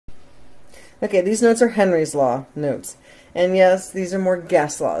Okay, these notes are Henry's law notes. And yes, these are more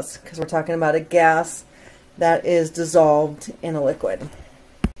gas laws because we're talking about a gas that is dissolved in a liquid.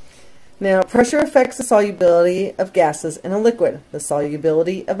 Now, pressure affects the solubility of gases in a liquid. The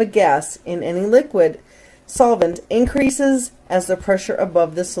solubility of a gas in any liquid solvent increases as the pressure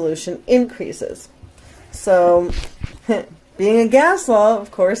above the solution increases. So, being a gas law, of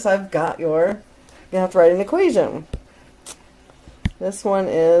course, you have to write an equation. This one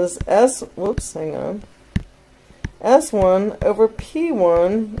is S1 over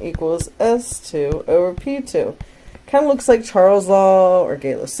P1 equals S2 over P2. Kind of looks like Charles' law or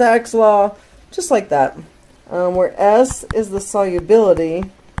Gay-Lussac's law, just like that. Where S is the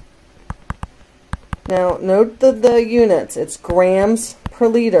solubility. Now, note the units. It's grams per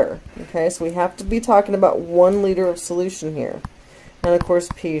liter. Okay, so we have to be talking about 1 liter of solution here. And of course,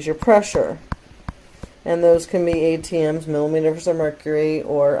 P is your pressure. And those can be ATMs, millimeters of mercury,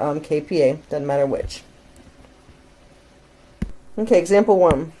 or kPa, doesn't matter which. Okay, example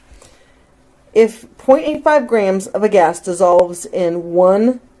 1. If 0.85 grams of a gas dissolves in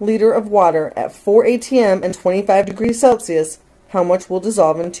 1 liter of water at 4 atm and 25 degrees Celsius, how much will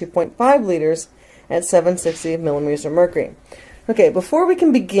dissolve in 2.5 liters at 760 millimeters of mercury? Okay, before we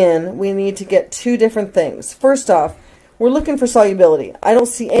can begin, we need to get 2 different things. First off, we're looking for solubility. I don't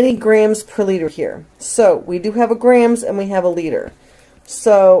see any grams per liter here. So we do have a grams and we have a liter.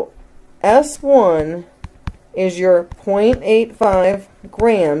 So S1 is your 0.85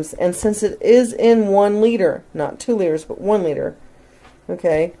 grams, and since it is in 1 liter, not 2 liters, but 1 liter,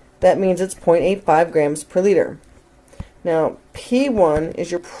 okay, that means it's 0.85 grams per liter. Now, P1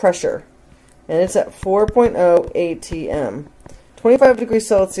 is your pressure, and it's at 4.0 atm. 25 degrees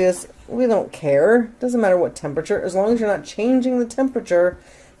Celsius, we don't care. Doesn't matter what temperature. As long as you're not changing the temperature,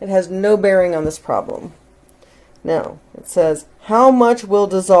 it has no bearing on this problem. Now, it says, how much will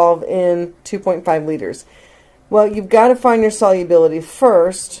dissolve in 2.5 liters? Well, you've got to find your solubility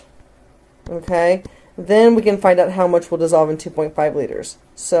first, okay? Then we can find out how much will dissolve in 2.5 liters.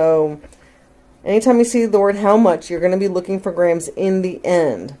 So, anytime you see the word how much, you're going to be looking for grams in the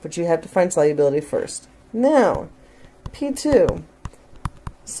end, but you have to find solubility first. Now, P2,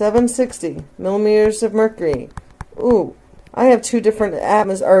 760 millimeters of mercury. Ooh, I have 2 different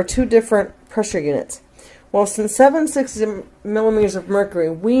pressure units. Well, since 760 millimeters of mercury,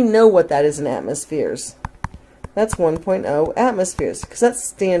 we know what that is in atmospheres. That's 1.0 atmospheres, because that's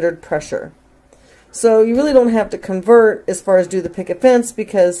standard pressure. So you really don't have to convert as far as do the picket fence,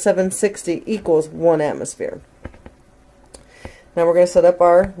 because 760 equals 1 atmosphere. Now we're going to set up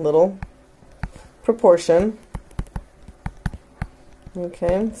our little proportion.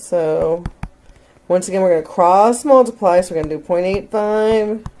 Okay, so once again we're going to cross multiply, so we're going to do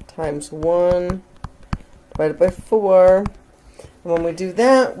 0.85 times 1 divided by 4. And when we do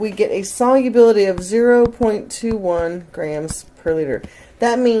that, we get a solubility of 0.21 grams per liter.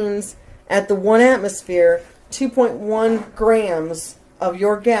 That means at the 1 atmosphere, 2.1 grams of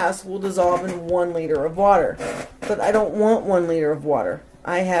your gas will dissolve in 1 liter of water. But I don't want 1 liter of water.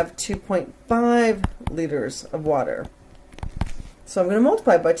 I have 2.5 liters of water. So I'm going to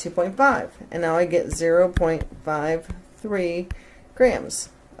multiply by 2.5. And now I get 0.53 grams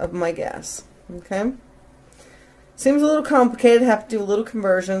of my gas. Okay? Seems a little complicated, have to do a little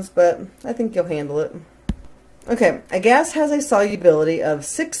conversions, but I think you'll handle it. Okay, a gas has a solubility of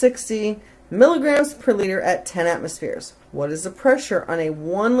 660 milligrams per liter at 10 atmospheres. What is the pressure on a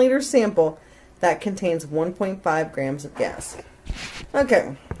 1 liter sample that contains 1.5 grams of gas?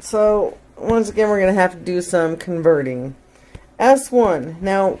 Okay, so once again we're going to have to do some converting. S1,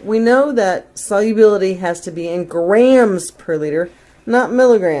 now we know that solubility has to be in grams per liter, not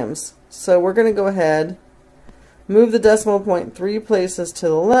milligrams. So we're going to go ahead, move the decimal point 3 places to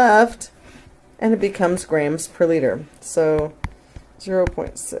the left, and it becomes grams per liter. So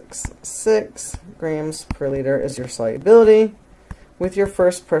 0.66 grams per liter is your solubility, with your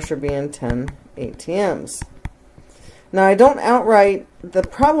first pressure being 10 atms. Now the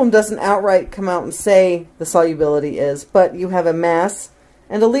problem doesn't outright come out and say the solubility is, but you have a mass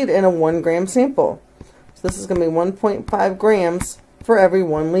and a liter in a 1 gram sample. So this is going to be 1.5 grams for every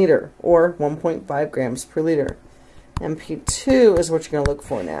 1 liter, or 1.5 grams per liter. And P2 is what you're going to look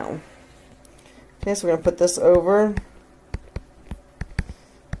for now. Okay, so we're going to put this over.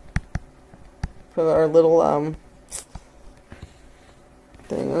 Put our little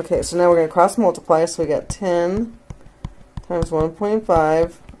thing. Okay, so now we're going to cross multiply, so we got 10 times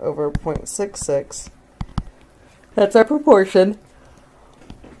 1.5 over 0.66. That's our proportion.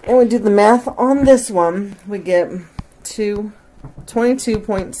 And we do the math on this one, we get 22.7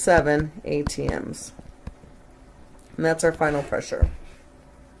 atms. And that's our final pressure.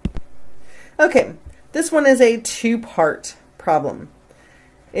 Okay, this one is a two-part problem.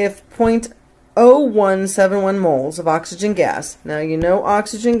 If 0.0171 moles of oxygen gas, now you know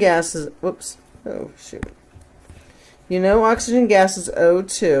oxygen gas is, whoops, oh shoot. You know oxygen gas is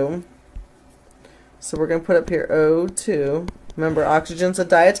O2, so we're going to put up here O2. Remember, oxygen's a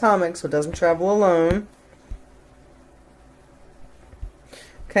diatomic, so it doesn't travel alone.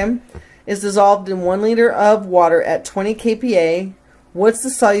 Okay, is dissolved in 1 liter of water at 20 kPa. What's the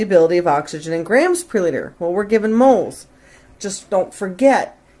solubility of oxygen in grams per liter? Well, we're given moles. Just don't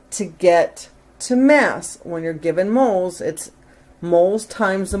forget to get to mass. When you're given moles, it's moles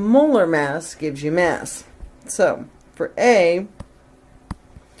times the molar mass gives you mass. So, for A,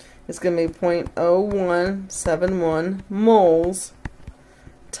 it's going to be 0.0171 moles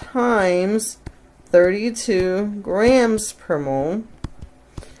times 32 grams per mole.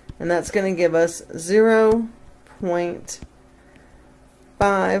 And that's going to give us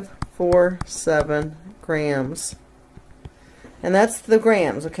 0.547 grams. And that's the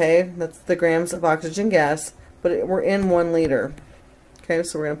grams, okay? That's the grams of oxygen gas, but we're in 1 liter. Okay,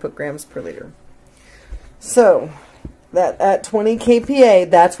 so we're going to put grams per liter. So, that at 20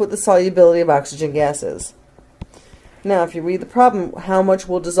 kPa, that's what the solubility of oxygen gas is. Now, if you read the problem, how much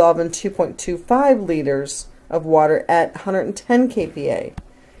will dissolve in 2.25 liters of water at 110 kPa?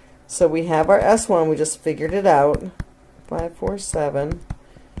 So we have our S1, we just figured it out, 547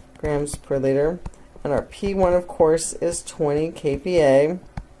 grams per liter. And our P1, of course, is 20 kPa.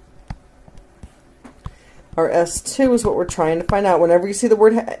 Our S2 is what we're trying to find out. Whenever you see the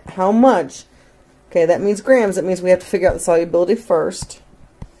word how much, okay, that means grams. That means we have to figure out the solubility first.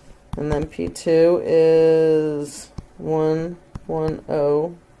 And then P2 is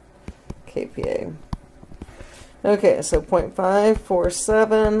 110 kPa. Okay, so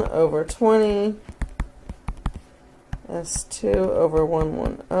 0.547 over 20, S2 over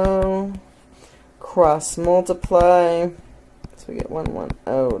 110, cross multiply, so we get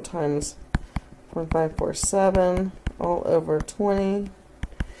 110 times 0.547 all over 20,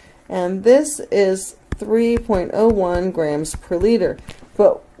 and this is 3.01 grams per liter.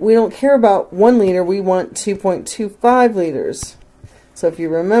 But we don't care about 1 liter, we want 2.25 liters. So if you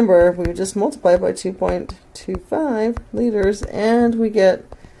remember, we just multiply by 2.25 liters and we get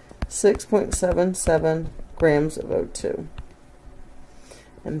 6.77 grams of O2.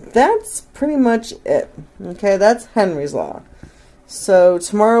 And that's pretty much it. Okay, that's Henry's Law. So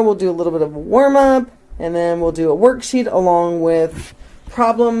tomorrow we'll do a little bit of a warm-up, and then we'll do a worksheet along with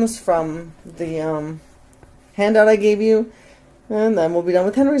problems from the handout I gave you, and then we'll be done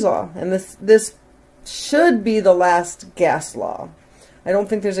with Henry's Law. And this should be the last gas law. I don't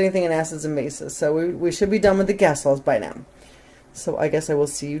think there's anything in acids and bases, so we should be done with the gas laws by now. So I guess I will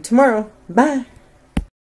see you tomorrow. Bye!